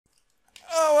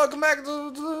Oh, welcome back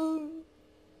to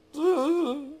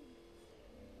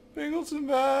Bingleton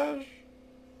Bash.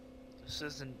 This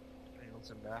isn't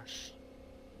Bringles and Bash.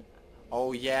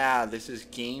 Oh yeah, this is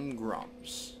Game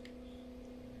Grumps.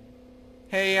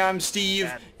 Hey, I'm Steve,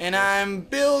 and I'm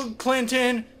Bill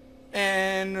Clinton,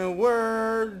 and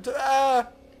we're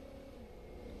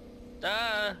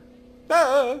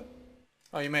oh,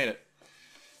 you made it.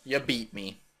 You beat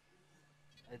me.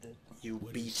 I did. You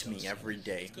beat me every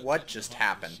day. What just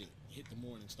happened? Hit the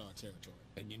Morningstar territory.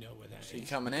 And you know where that Is he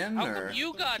coming in, How or? come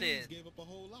you got in?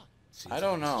 I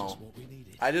don't know.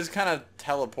 I just kind of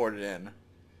teleported in.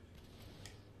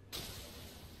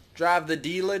 Drive the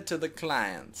dealer to the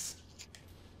clients.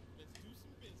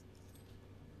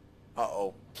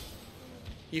 Uh-oh.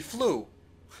 He flew.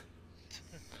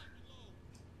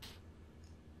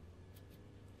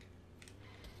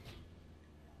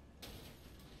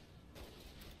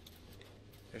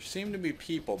 There seem to be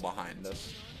people behind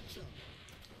us.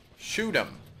 Shoot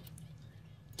him.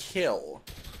 Kill.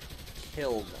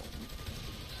 Kill them.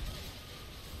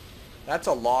 That's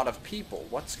a lot of people.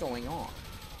 What's going on?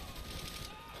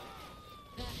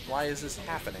 Why is this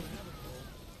happening?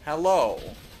 Hello?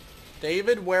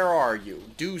 David, where are you?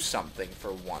 Do something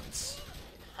for once.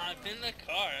 I'm in the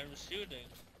car. I'm shooting.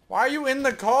 Why are you in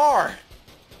the car?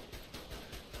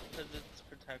 Because it's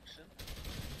protection.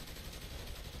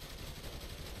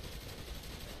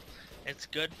 It's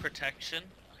good protection.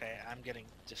 Okay, I'm getting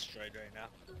destroyed right now.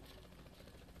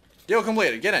 Deal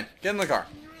completed. Get in. Get in the car.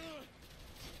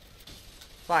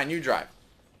 Fine, you drive.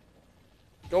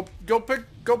 Go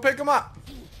pick him up.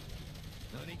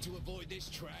 I need to avoid this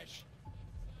trash.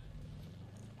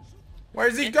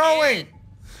 Where's he going?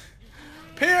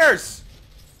 Pierce!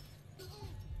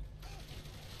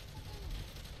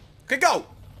 Okay, go!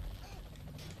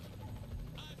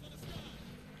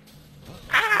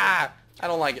 Ah! I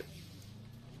don't like it.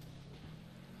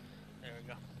 There we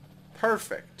go.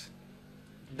 Perfect.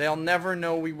 They'll never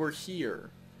know we were here,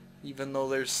 even though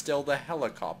there's still the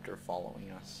helicopter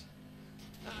following us.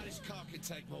 This car can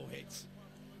take more hits.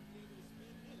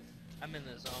 I'm in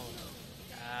the zone.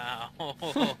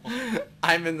 Ow.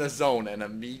 I'm in the zone and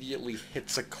immediately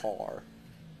hits a car.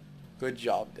 Good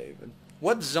job, David.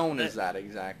 What zone is that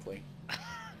exactly?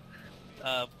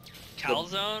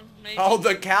 Calzone, maybe? Oh,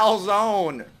 the Cal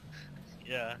Zone!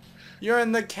 Yeah. You're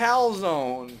in the Cal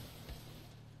Zone!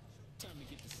 Time to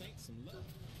get the Saints some love.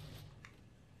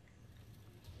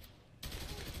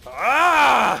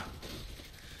 Ah!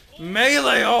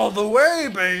 Melee all the way,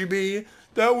 baby!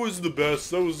 That was the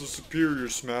best. That was the superior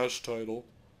Smash title.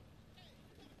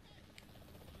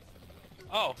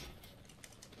 Oh.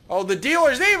 Oh, the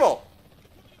dealer's evil!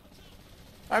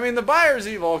 I mean, the buyer's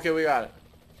evil. Okay, we got it.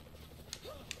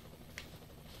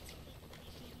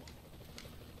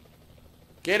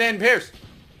 Get in, Pierce!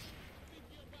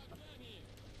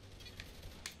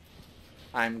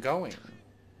 I'm going.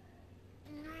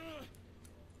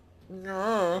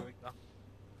 There we go.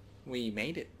 We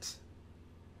made it.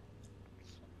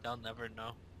 They'll never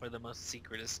know. We're the most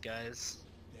secretest guys.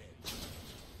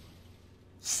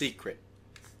 Secret.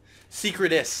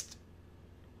 Secretist.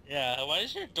 Yeah, why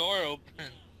is your door open?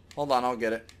 Hold on, I'll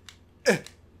get it.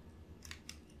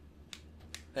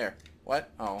 There.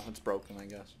 What? Oh, it's broken, I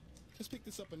guess. Let's pick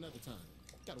this up another time.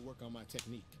 Gotta work on my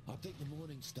technique. I think the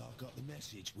Morningstar got the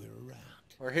message. We're around.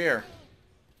 We're here.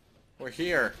 We're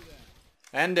here.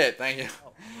 End it. Thank you.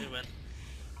 Oh, we win.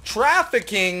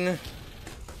 Trafficking.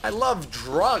 I love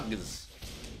drugs.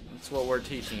 That's what we're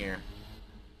teaching here.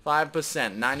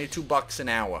 5%, 92 bucks an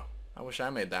hour. I wish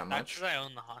I made that much. Because I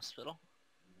own the hospital.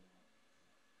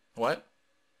 What?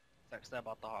 Because I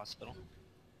bought the hospital.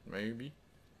 Maybe.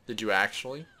 Did you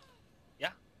actually? Yeah.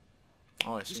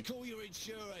 Oh, I see. Just call your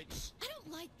insurance. I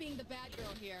don't like being the bad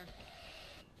girl here.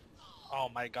 Oh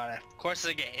my god, of course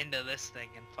I get into this thing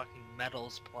and fucking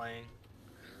metal's playing.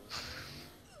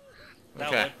 That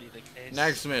Okay. would be the case.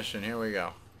 Next mission. Here we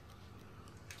go.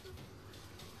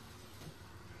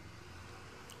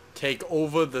 Take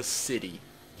over the city.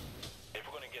 If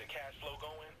we're gonna get a cash flow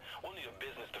going, we'll need a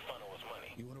business to funnel us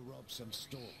money. You wanna rob some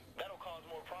store? That'll cause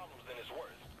more problems than it's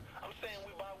worth. I'm saying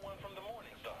we buy one from the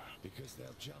Morningstar. Because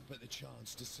they'll jump at the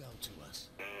chance to sell to us.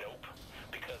 Nope.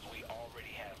 Because we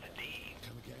already have the deed.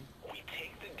 Come again? We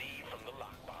take the deed from the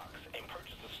lockbox and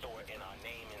purchase the store in our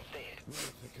name instead. Well,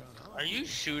 if they can't hide Are you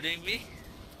shooting me?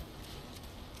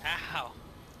 Ow.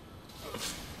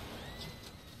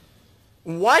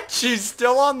 What? She's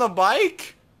still on the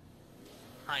bike?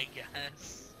 I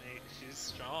guess. Hey, she's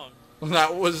strong.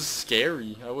 That was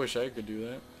scary. I wish I could do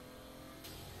that.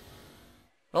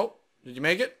 Oh, did you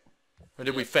make it? Or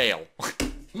did we fail?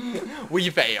 We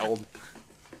failed.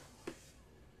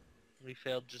 We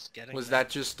failed just getting Was there. that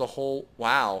just the whole...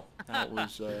 Wow. That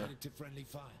was, To friendly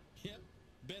fire. Yep.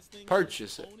 Best thing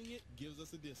Purchase is, it. owning it gives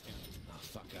us a discount. Oh,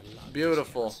 fuck, I love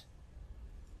Beautiful. discounts.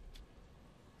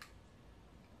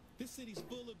 This city's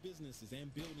full of businesses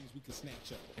and buildings we can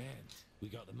snatch up. And we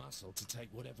got the muscle to take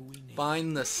whatever we need.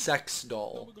 Find the sex So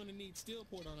doll. we're gonna need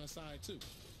Steelport on our side too.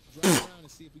 Drive around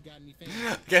and see if we got any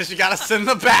fans. Guess you got us in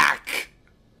the back.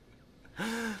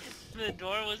 The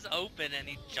door was open and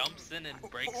he jumps in and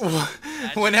breaks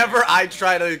Whenever I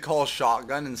try to call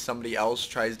shotgun and somebody else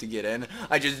tries to get in,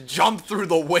 I just jump through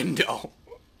the window.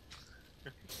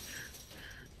 Yeah,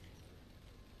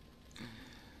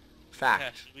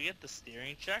 Fact. should we get the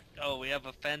steering checked? Oh, we have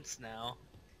a fence now.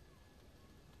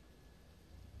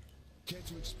 Care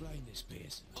to explain this,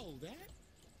 Pierce? Oh, that?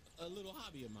 A little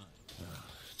hobby of mine.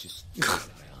 Just I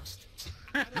asked.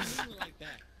 I don't mean it like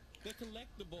that. They're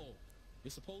collectible. You're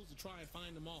supposed to try and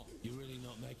find them all. You're really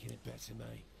not making it better,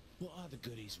 mate. What are the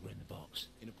goodies were in the box?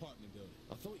 An apartment building.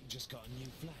 I thought you just got a new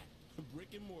flat. Brick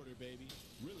and mortar, baby.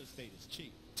 Real estate is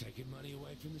cheap. Taking money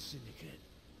away from the syndicate.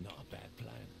 Not a bad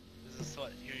plan. Is this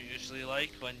what you usually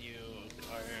like when you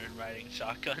are riding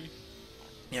shotgun?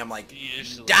 Yeah, I'm like, You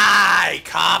usually die, out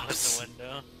cops! the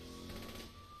window.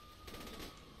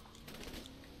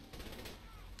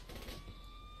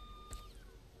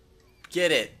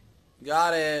 Get it.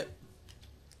 Got it.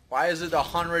 Why is it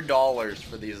 $100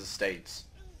 for these estates?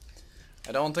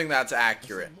 I don't think that's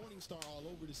accurate. Morningstar all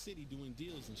over the city doing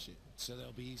deals and shit. So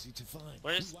they'll be easy to find.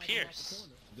 Where's You wipe 'em out the Pierce?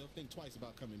 corner, they'll think twice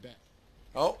about coming back.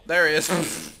 Oh, there he is.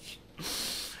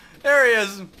 There he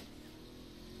is.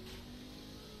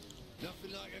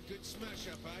 Nothing like a good smash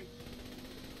up, eh?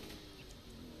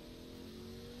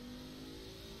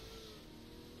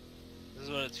 This is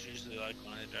what it's usually like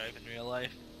when I drive in real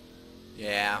life.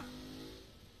 Yeah.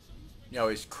 You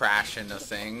always crash into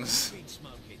things Been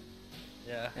smoking.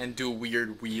 Yeah. and do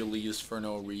weird wheelies for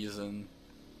no reason.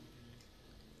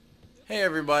 Hey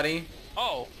everybody.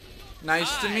 Oh,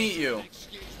 Nice to Hi. meet you.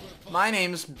 My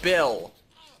name's Bill.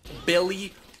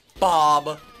 Billy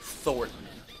Bob Thornton.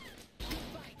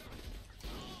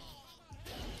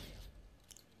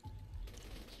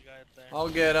 you got it there.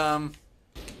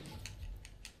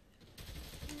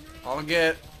 I'll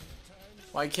get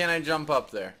why can't I jump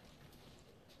up there?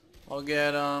 I'll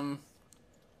get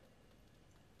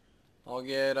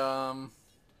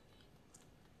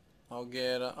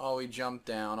oh, he jumped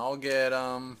down. I'll get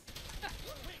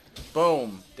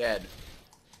boom, dead.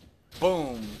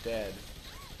 Boom, dead.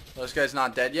 This guy's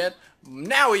not dead yet.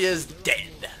 Now he is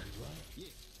dead.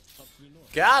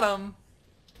 Got him.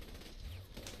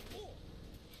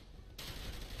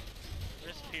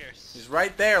 Where's Pierce? He's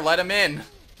right there. Let him in.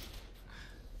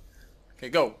 Okay,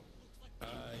 go.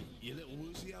 You little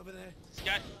woozy over there? This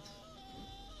guy.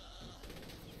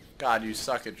 God, you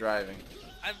suck at driving.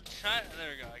 I'm trying. There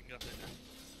we go. I can go through now.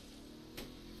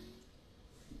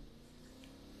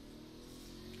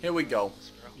 Here we go.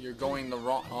 You're going the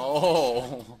wrong...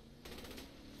 Oh.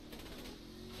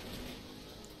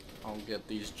 I'll get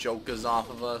these jokers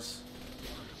off of us.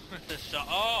 The shot.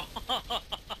 Oh.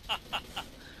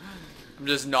 I'm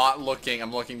just not looking.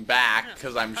 I'm looking back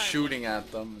because I'm shooting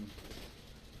at them.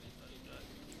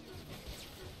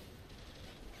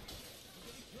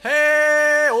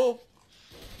 Hey! Oh!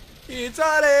 It's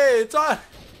on!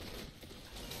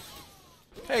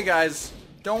 Hey guys,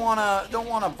 don't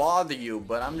wanna bother you,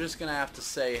 but I'm just gonna have to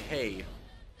say, hey,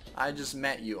 I just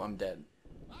met you. I'm dead.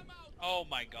 Oh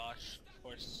my gosh. Of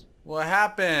course. What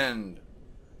happened?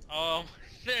 Oh,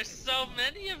 there's so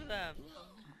many of them.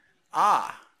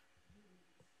 Ah.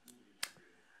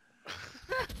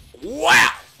 Wow.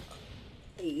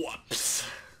 Whoops.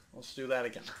 Let's do that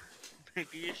again.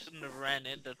 Maybe you shouldn't have ran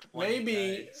into 20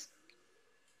 Maybe. guys.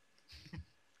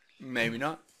 Maybe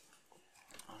not.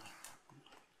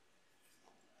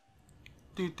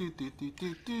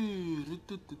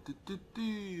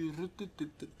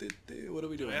 What are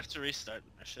we Do we doing? have to restart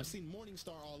the mission? I've seen Morningstar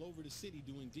all over the city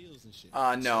doing deals and shit.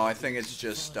 No, I think it's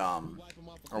just, You wipe 'em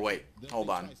off the or corner, wait, they'll hold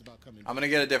think on. twice about coming I'm back. gonna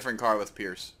get a different car with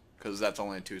Pierce, because that's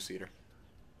only a two-seater.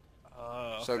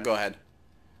 Oh, okay. So go ahead.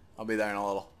 I'll be there in a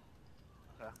little.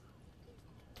 Okay.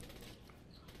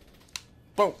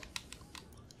 Boom.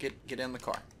 Get in the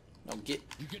car. No, get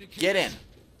in.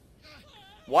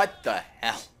 What the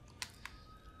hell?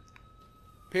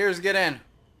 Piers, get in.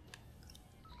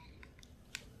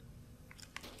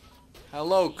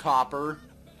 Hello, copper.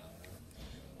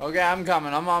 Okay, I'm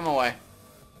coming. I'm on my way.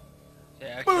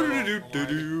 Yeah, kill all of them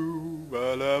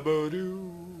already.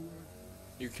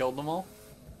 You killed them all?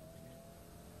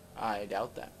 I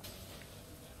doubt that.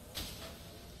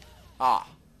 Ah.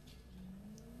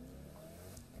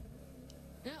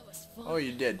 That was fun. Oh,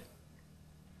 you did.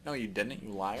 No, you didn't,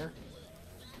 you liar.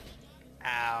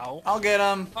 Ow. I'll get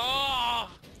him. Oh!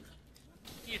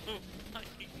 You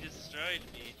fucking destroyed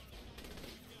me.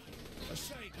 A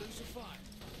shake, lose a fight.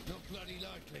 Not bloody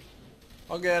likely.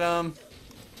 I'll get him.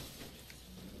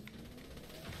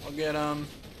 I'll get him.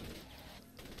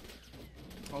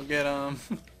 I'll get him.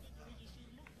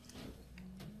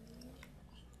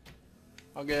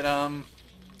 I'll get him.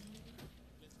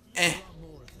 Eh.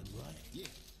 More than right. Yeah,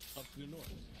 up to the north.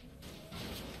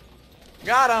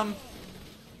 Got him.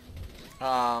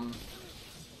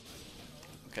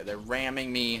 Okay, they're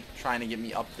ramming me, trying to get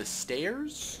me up the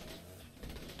stairs.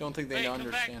 Don't think they Wait,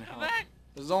 understand come how. back.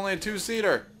 This is only a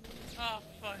two-seater. Oh,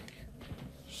 fuck.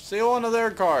 Steal one of their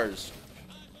cars.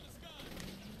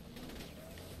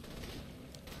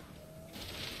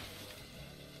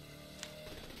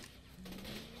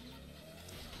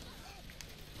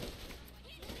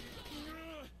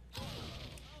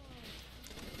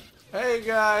 Hey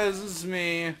guys, this is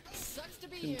me. Sucks to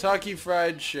be you. Kentucky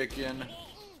Fried Chicken.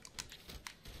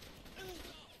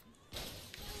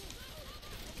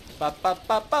 Ba ba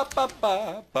ba ba ba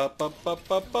ba ba ba ba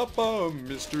ba ba ba,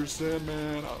 Mr.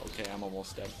 Sandman. Oh, okay, I'm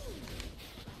almost dead.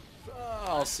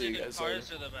 I'll see you guys later.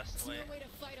 Cars are the best It's way. no way to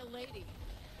fight a lady.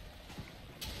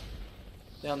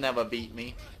 They'll never beat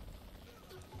me.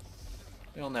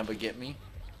 They'll never get me.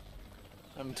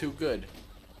 I'm too good.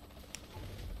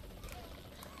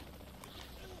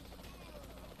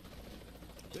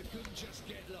 They couldn't just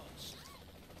get lost.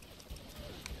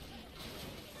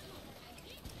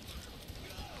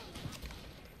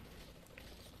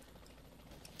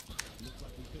 Looks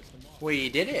like we pissed them off. We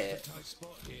did it. Tight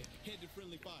spot here. Head to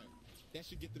friendly fire. That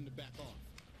should get them to back off.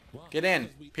 Why? Get in.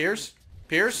 Because we Pierce? own it.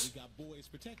 Pierce? We got boys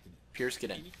protecting it. Pierce,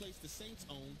 get in. Any place the Saints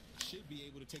own should be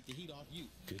able to take the heat off you.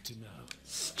 Good to know.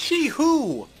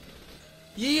 Chee-hoo!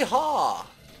 Yeehaw!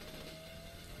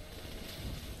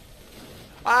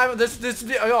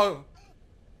 Oh.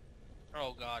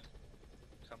 Oh, God.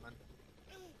 Coming.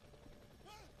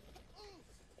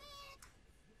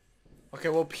 Okay,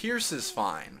 well, Pierce is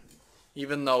fine.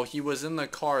 Even though he was in the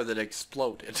car that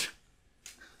exploded.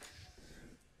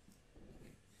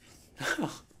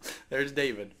 There's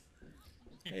David.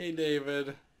 Hey,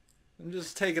 David. I'm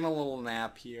just taking a little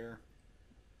nap here.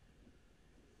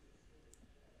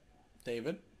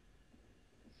 David?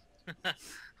 Oh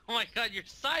my God, you're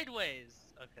sideways.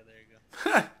 Okay, there you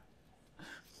go.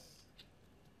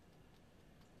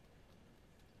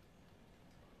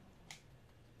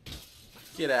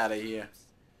 Get out of here.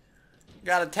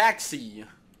 Got a taxi.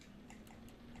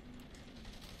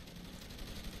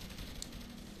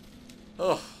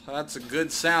 Oh, that's a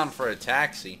good sound for a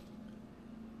taxi.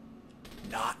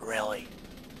 Not really.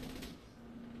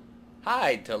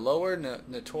 Hide to lower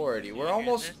notoriety. We're hear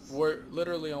almost, this? we're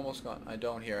literally almost gone. I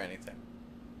don't hear anything.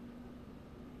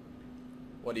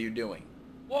 What are you doing?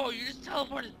 Whoa, you just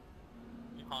teleported.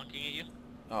 I'm honking at you.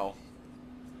 Oh.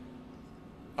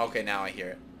 Okay, now I hear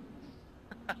it.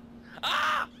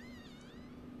 Ah!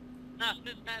 How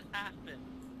did that happen?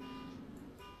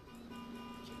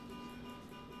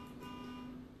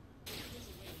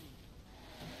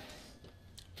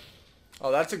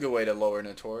 Oh, that's a good way to lower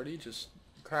notoriety. Just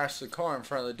crash the car in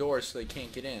front of the door so they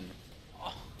can't get in.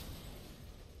 Oh.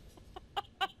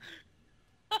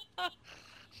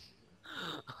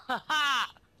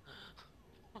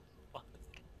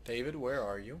 David, where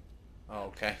are you? Oh,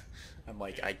 okay. I'm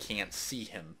like, I can't see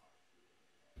him.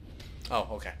 Oh,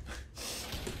 okay.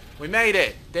 We made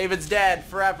it! David's dead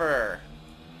forever!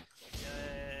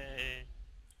 Yay.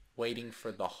 Waiting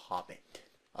for the Hobbit.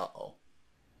 Uh-oh.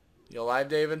 You alive,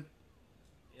 David?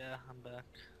 Yeah, I'm back.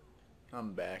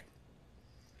 I'm back.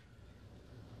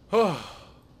 Oh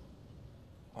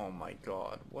my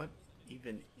god, what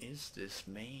even is this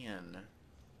man?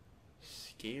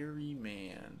 Scary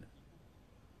man.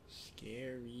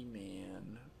 Scary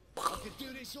man. I could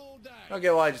do this all day. Okay,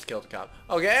 well, I just killed a cop.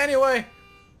 Okay, anyway,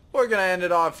 we're gonna end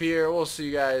it off here. We'll see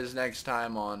you guys next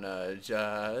time on,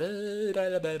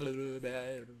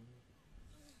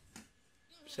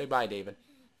 say bye, David.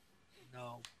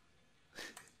 No.